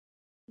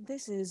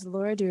This is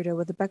Laura Dyrda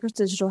with the Becker's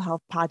Digital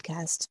Health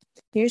Podcast.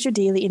 Here's your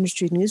daily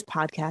industry news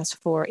podcast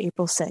for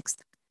April 6th.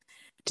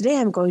 Today,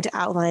 I'm going to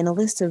outline a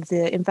list of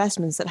the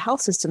investments that health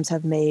systems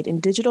have made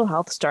in digital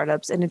health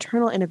startups and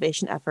internal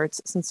innovation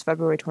efforts since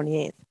February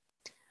 28th.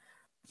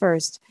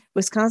 First,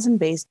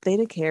 Wisconsin-based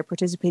ThedaCare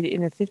participated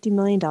in a $50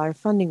 million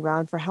funding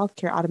round for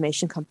healthcare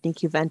automation company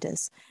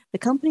Qventus. The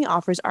company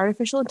offers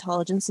artificial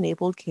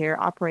intelligence-enabled care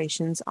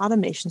operations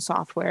automation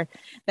software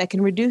that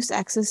can reduce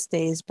excess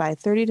stays by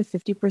 30 to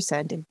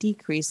 50% and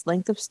decrease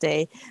length of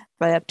stay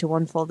by up to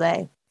one full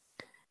day.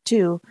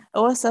 Two,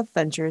 OSF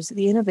Ventures,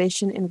 the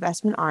innovation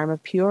investment arm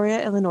of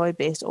Peoria,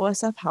 Illinois-based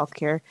OSF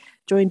Healthcare,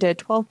 joined a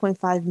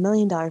 $12.5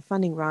 million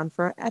funding round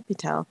for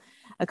Epitel,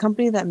 a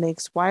company that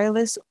makes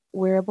wireless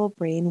wearable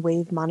brain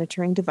wave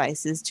monitoring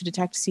devices to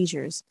detect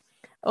seizures.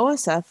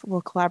 OSF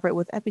will collaborate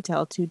with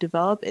Epitel to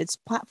develop its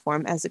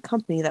platform as a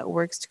company that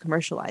works to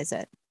commercialize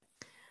it.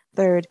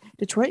 Third,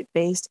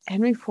 Detroit-based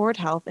Henry Ford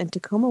Health and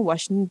Tacoma,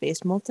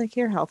 Washington-based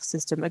MultiCare Health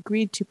System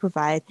agreed to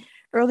provide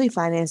early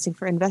financing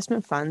for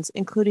investment funds,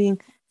 including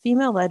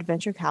female-led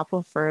venture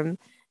capital firm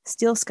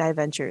Steel Sky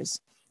Ventures.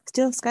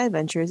 Steel Sky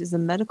Ventures is a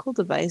medical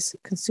device,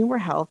 consumer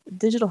health,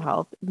 digital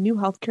health, new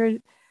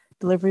healthcare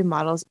delivery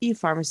models,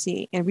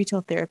 e-pharmacy, and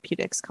retail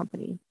therapeutics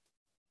company.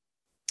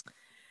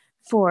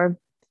 4.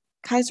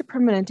 Kaiser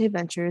Permanente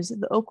Ventures,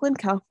 the Oakland,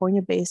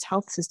 California-based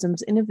health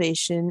systems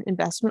innovation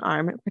investment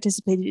arm,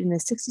 participated in a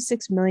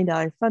 $66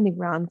 million funding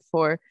round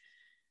for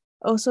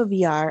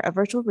OSOVR, a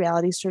virtual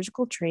reality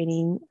surgical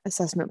training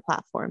assessment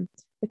platform.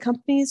 The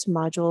company's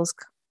modules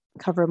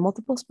cover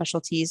multiple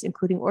specialties,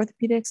 including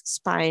orthopedics,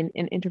 spine,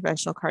 and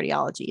interventional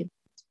cardiology.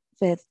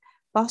 5th,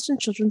 Boston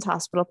Children's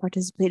Hospital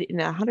participated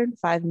in a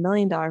 $105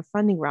 million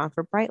funding round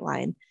for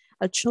Brightline,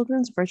 a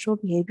children's virtual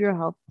behavioral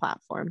health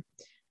platform.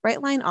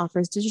 Brightline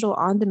offers digital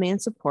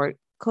on-demand support,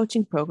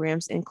 coaching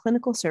programs, and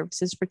clinical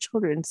services for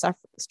children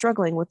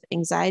struggling with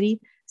anxiety,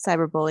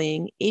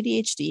 cyberbullying,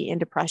 ADHD, and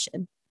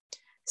depression.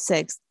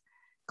 6th,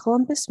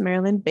 Columbus,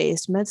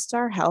 Maryland-based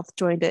MedStar Health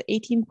joined an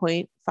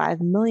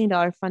 $18.5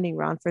 million funding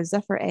round for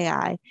Zephyr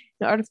AI,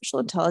 an artificial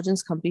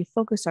intelligence company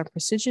focused on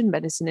precision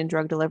medicine and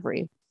drug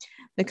delivery.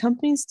 The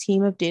company's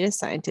team of data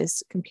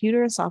scientists,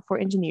 computer and software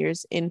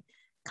engineers, and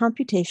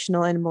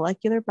computational and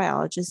molecular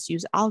biologists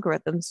use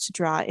algorithms to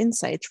draw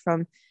insights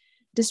from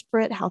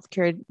disparate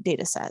healthcare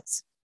data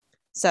sets.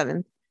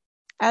 7th,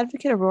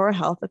 Advocate Aurora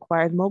Health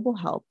acquired Mobile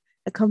Help,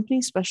 a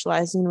company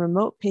specializing in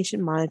remote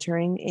patient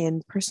monitoring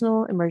and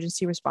personal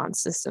emergency response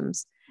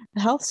systems.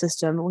 The health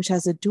system, which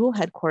has a dual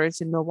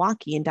headquarters in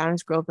Milwaukee and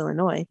Downers Grove,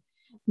 Illinois,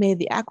 made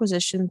the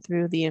acquisition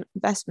through the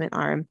investment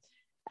arm,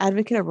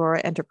 Advocate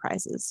Aurora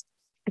Enterprises.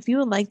 If you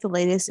would like the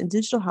latest in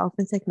digital health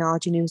and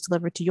technology news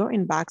delivered to your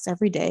inbox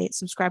every day,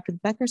 subscribe to the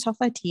Becker's Health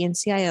IT and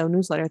CIO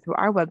newsletter through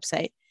our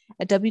website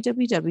at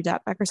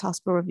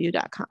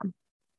www.beckershospitalreview.com.